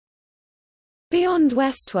Beyond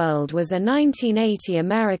Westworld was a 1980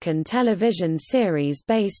 American television series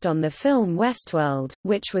based on the film Westworld,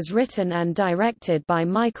 which was written and directed by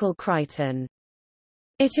Michael Crichton.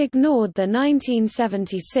 It ignored the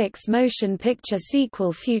 1976 motion picture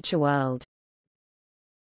sequel Futureworld.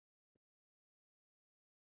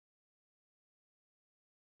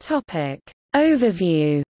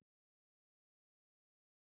 Overview.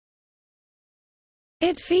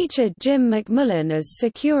 It featured Jim McMullen as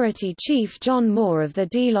Security Chief John Moore of the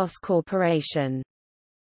Delos Corporation.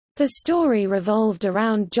 The story revolved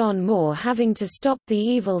around John Moore having to stop the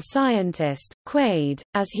evil scientist, Quaid,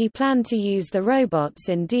 as he planned to use the robots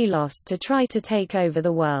in Delos to try to take over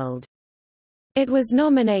the world. It was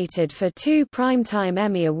nominated for 2 Primetime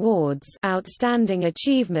Emmy Awards, Outstanding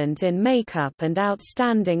Achievement in Makeup and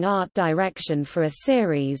Outstanding Art Direction for a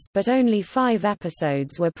series, but only 5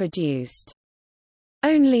 episodes were produced.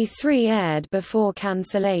 Only 3 aired before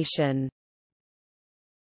cancellation.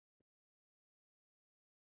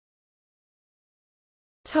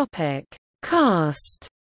 Cast.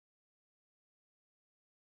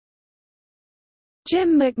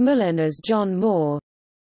 Jim McMullen as John Moore,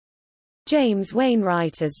 James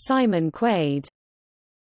Wainwright as Simon Quaid,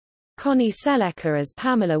 Connie Sellecca as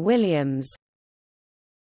Pamela Williams,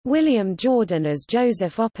 William Jordan as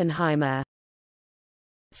Joseph Oppenheimer,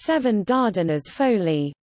 Sevan Darden as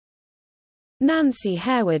Foley, Nancy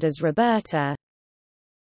Harewood as Roberta,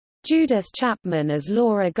 Judith Chapman as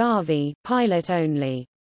Laura Garvey, pilot only.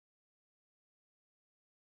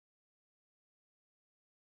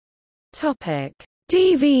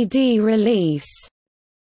 DVD release.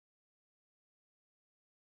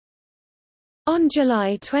 On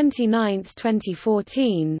July 29,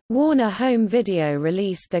 2014, Warner Home Video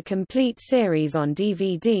released the complete series on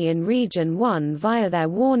DVD in Region 1 via their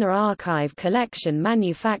Warner Archive Collection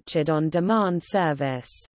manufactured on-demand service.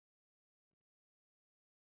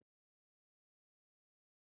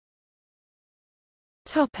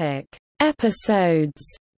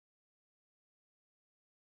 Episodes.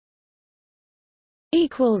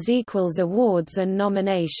 Awards and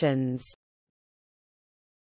nominations.